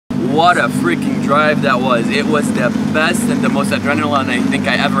What a freaking drive that was. It was the best and the most adrenaline I think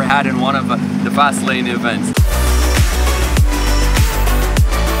I ever had in one of the fast lane events.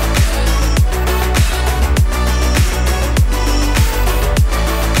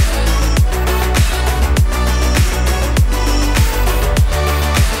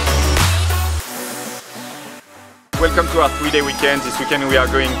 Welcome to our 3-day weekend. This weekend we are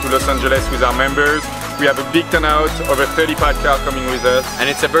going to Los Angeles with our members. We have a big turnout, over 35 cars coming with us. And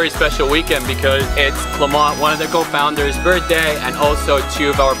it's a very special weekend because it's Clement, one of the co-founders' birthday, and also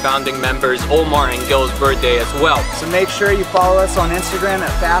 2 of our founding members, Omar and Gil's birthday as well. So make sure you follow us on Instagram at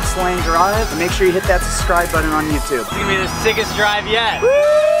Fastlane Drive, and make sure you hit that subscribe button on YouTube. It's gonna be the sickest drive yet.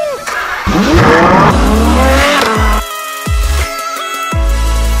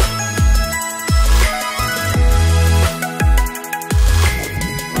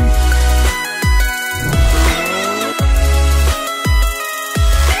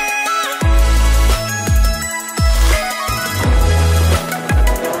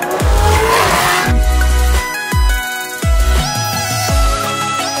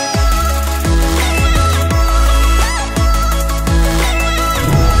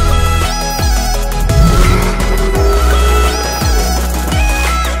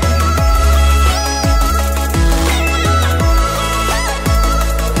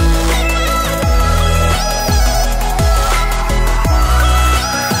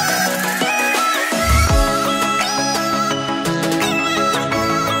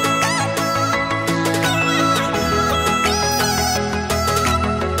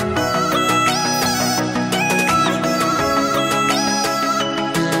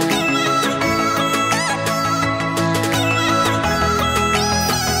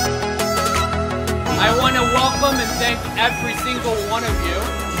 I want to welcome and thank every single one of you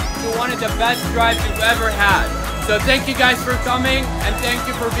to one of the best drives you've ever had. So thank you guys for coming, and thank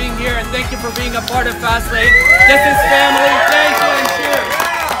you for being here, and thank you for being a part of Fastlane. This is family. Thank you and cheers.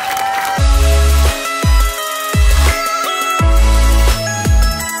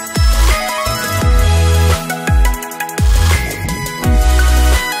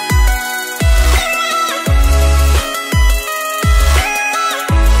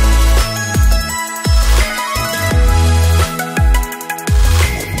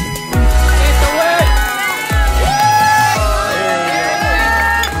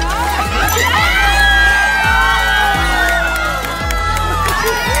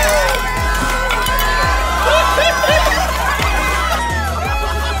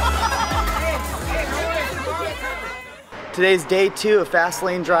 Today's day 2 of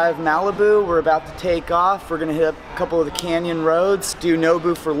Fastlane Drive Malibu. We're about to take off. We're gonna hit up a couple of the canyon roads, do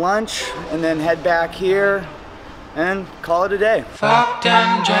Nobu for lunch, and then head back here and call it a day. Fucked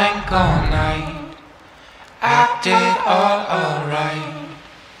and drank all night, acted all alright,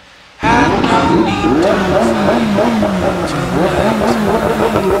 had no need to fight tonight.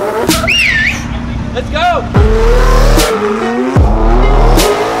 Let's go!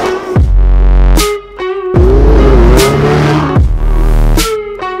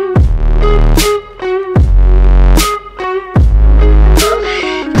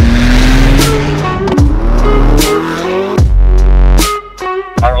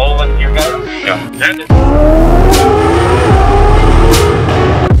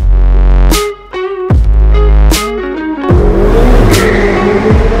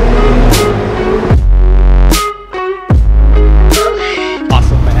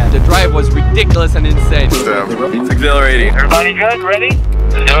 Ridiculous and insane. It's exhilarating. Everybody good? Ready?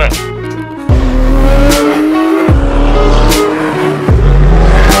 Let's do it.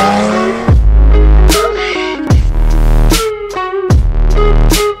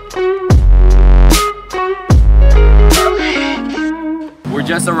 We're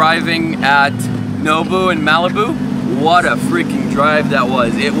just arriving at Nobu in Malibu. What a freaking drive that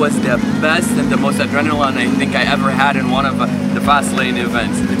was. It was the best and the most adrenaline I think I ever had in one of the fast lane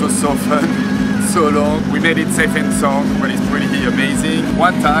events. It was so fun, so long. We made it safe and sound, but it's pretty amazing.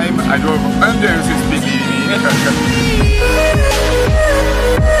 One time I drove under the speed limit.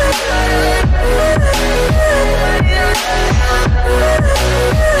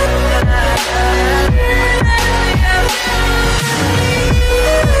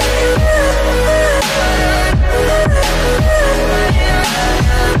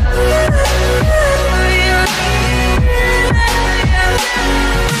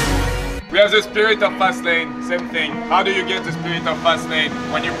 We have the spirit of Fastlane, same thing. How do you get the spirit of Fastlane?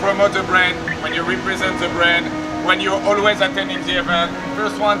 When you promote the brand, when you represent the brand, when you're always attending the event,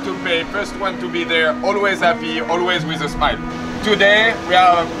 first one to pay, first one to be there, always happy, always with a smile. Today,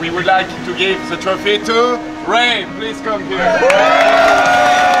 we would like to give the trophy to Ray. Please come here.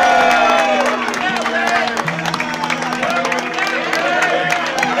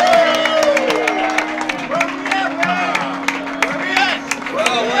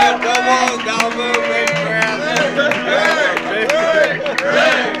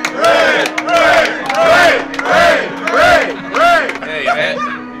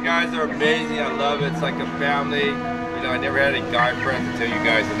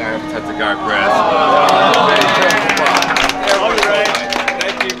 at the guy press.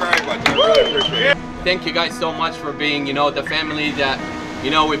 Thank you very much. I really appreciate it. Thank you guys so much for being, you know, the family that,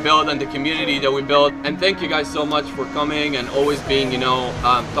 you know, we build and the community that we build. And thank you guys so much for coming and always being, you know,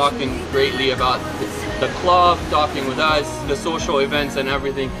 talking greatly about the club, talking with us, the social events and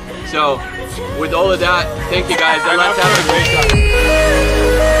everything. So with all of that, thank you guys and let's have a great time.